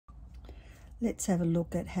let's have a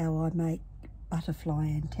look at how I make butterfly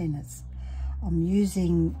antennas. I'm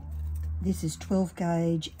using, this is 12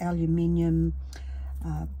 gauge aluminium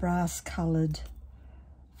brass coloured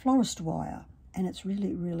florist wire, and it's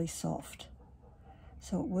really soft,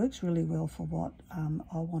 so it works really well for what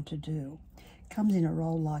I want to do. Comes in a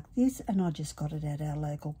roll like this, and I just got it at our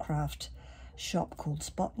local craft shop called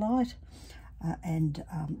Spotlight, and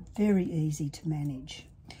very easy to manage.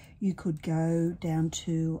 You could go down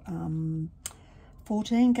to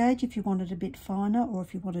 14 gauge if you wanted a bit finer, or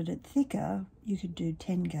if you wanted it thicker you could do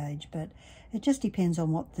 10 gauge, but it just depends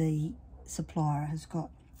on what the supplier has got.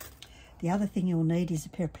 The other thing you'll need is a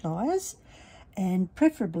pair of pliers, and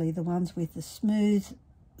preferably the ones with the smooth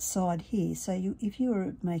side here. So if you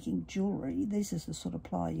were making jewellery, this is the sort of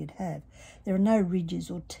plier you'd have. There are no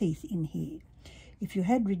ridges or teeth in here. If you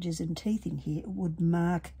had ridges and teeth in here, it would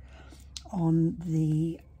mark on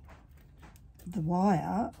the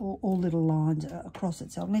wire or little lines across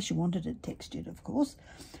it, so unless you wanted it textured, of course.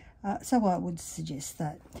 So I would suggest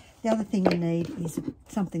that. The other thing you need is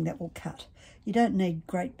something that will cut. You don't need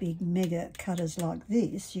great big mega cutters like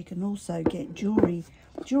this. You can also get jewellery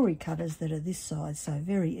cutters that are this size, so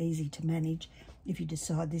very easy to manage if you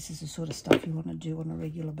decide this is the sort of stuff you want to do on a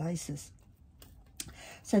regular basis.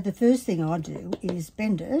 So the first thing I do is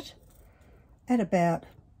bend it at about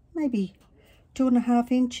maybe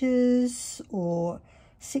 2.5 inches or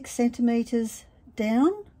 6 centimetres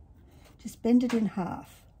down. Just bend it in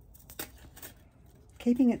half,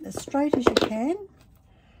 keeping it as straight as you can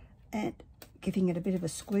and giving it a bit of a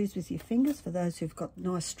squeeze with your fingers for those who've got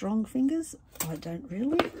nice strong fingers. I don't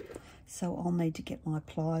really, so I'll need to get my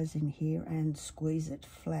pliers in here and squeeze it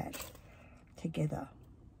flat together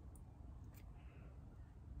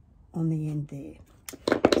on the end there.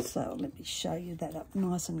 So let me show you that up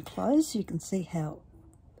nice and close so you can see how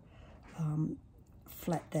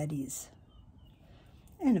flat that is.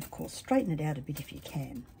 And of course straighten it out a bit if you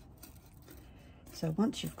can. So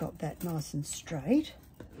once you've got that nice and straight,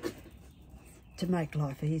 to make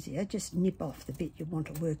life easier, just nip off the bit you want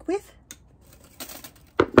to work with.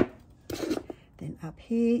 Then up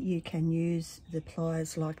here you can use the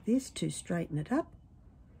pliers like this to straighten it up.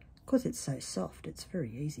 Because it's so soft, it's very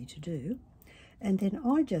easy to do. And then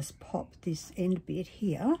I just pop this end bit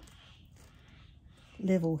here,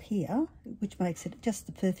 level here, which makes it just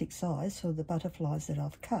the perfect size for the butterflies that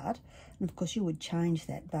I've cut. And of course you would change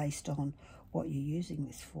that based on what you're using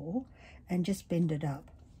this for, and just bend it up.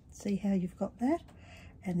 See how you've got that?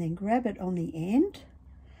 And then grab it on the end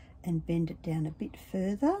and bend it down a bit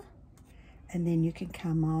further, and then you can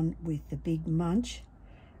come on with the big munch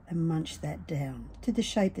and munch that down to the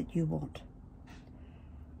shape that you want.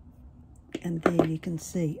 And there you can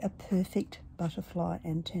see a perfect butterfly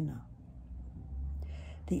antenna.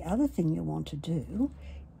 The other thing you want to do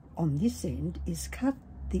on this end is cut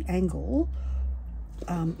the angle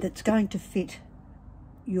that's going to fit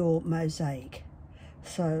your mosaic.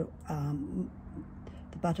 So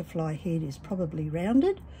the butterfly head is probably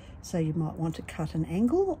rounded, so you might want to cut an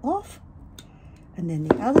angle off. And then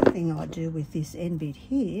the other thing I do with this end bit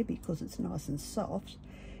here, because it's nice and soft,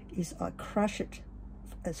 is I crush it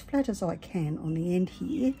as flat as I can on the end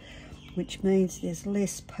here, which means there's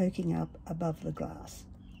less poking up above the glass.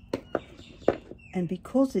 And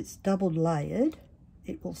because it's double layered,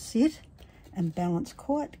 it will sit and balance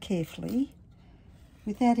quite carefully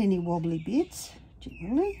without any wobbly bits,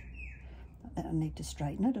 generally. I need to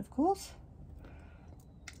straighten it, of course.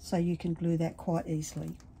 So you can glue that quite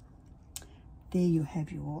easily. There you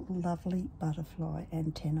have your lovely butterfly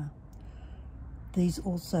antenna. These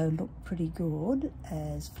also look pretty good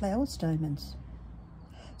as flower stamens.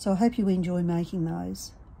 So I hope you enjoy making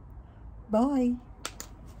those. Bye.